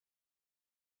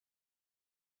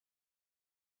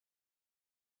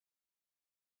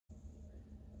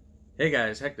Hey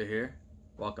guys, Hector here.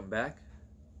 Welcome back.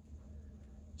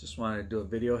 Just wanted to do a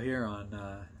video here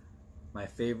on my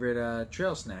favorite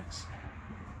trail snacks.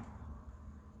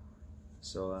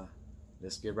 So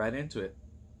let's get right into it.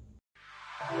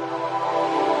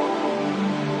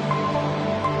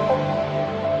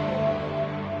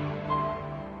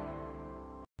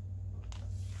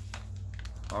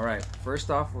 Alright, first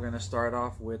off we're going to start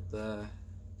off with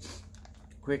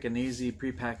quick and easy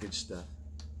prepackaged stuff.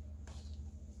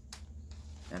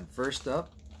 And first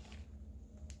up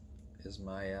is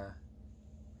my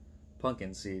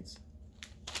pumpkin seeds.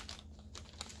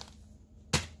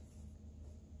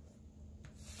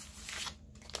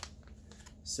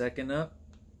 Second up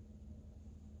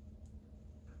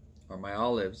are my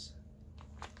olives.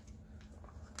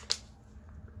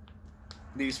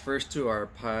 These first two are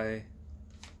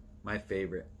my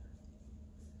favorite.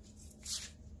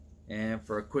 And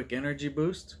for a quick energy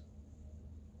boost,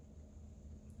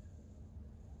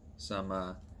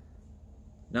 some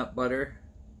nut butter,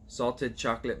 salted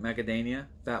chocolate macadamia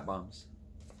fat bombs.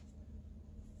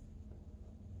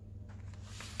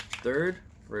 Third,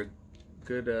 for a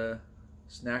good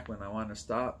snack when I want to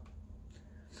stop,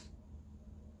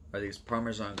 are these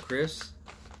Parmesan crisps.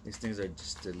 These things are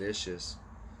just delicious.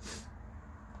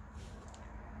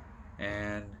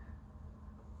 And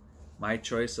my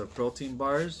choice of protein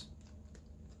bars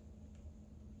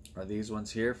are these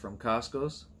ones here from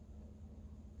Costco's.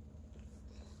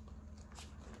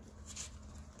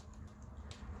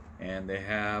 And they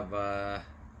have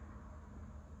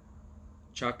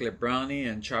chocolate brownie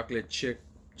and chocolate chip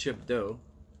dough.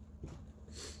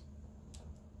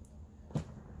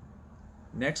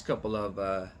 Next couple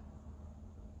of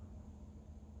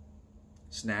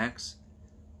snacks.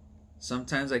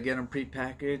 Sometimes I get them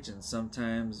prepackaged and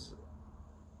sometimes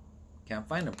can't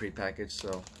find them prepackaged,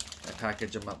 so I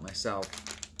package them up myself.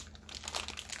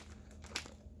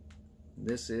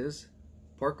 This is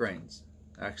pork rinds.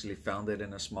 I actually found it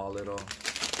in a small little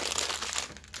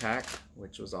pack,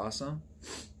 which was awesome.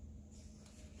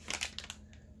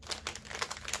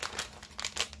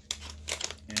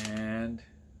 And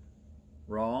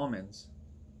raw almonds.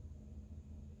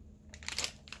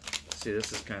 See,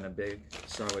 this is kind of big,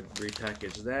 so I would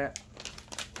repackage that.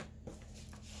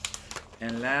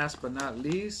 And last but not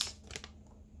least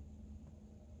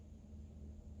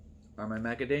are my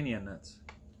macadamia nuts,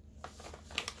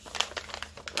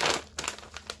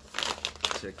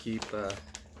 to keep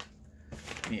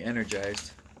me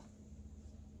energized.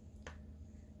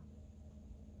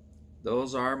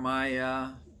 Those are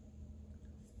my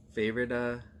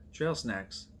favorite trail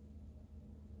snacks.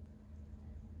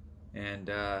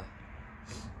 And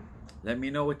let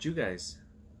me know what you guys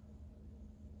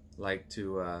like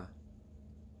to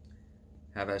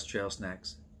have as trail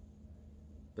snacks.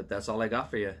 But that's all I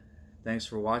got for you. Thanks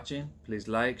for watching. Please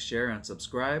like, share, and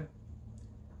subscribe.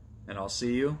 And I'll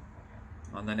see you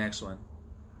on the next one.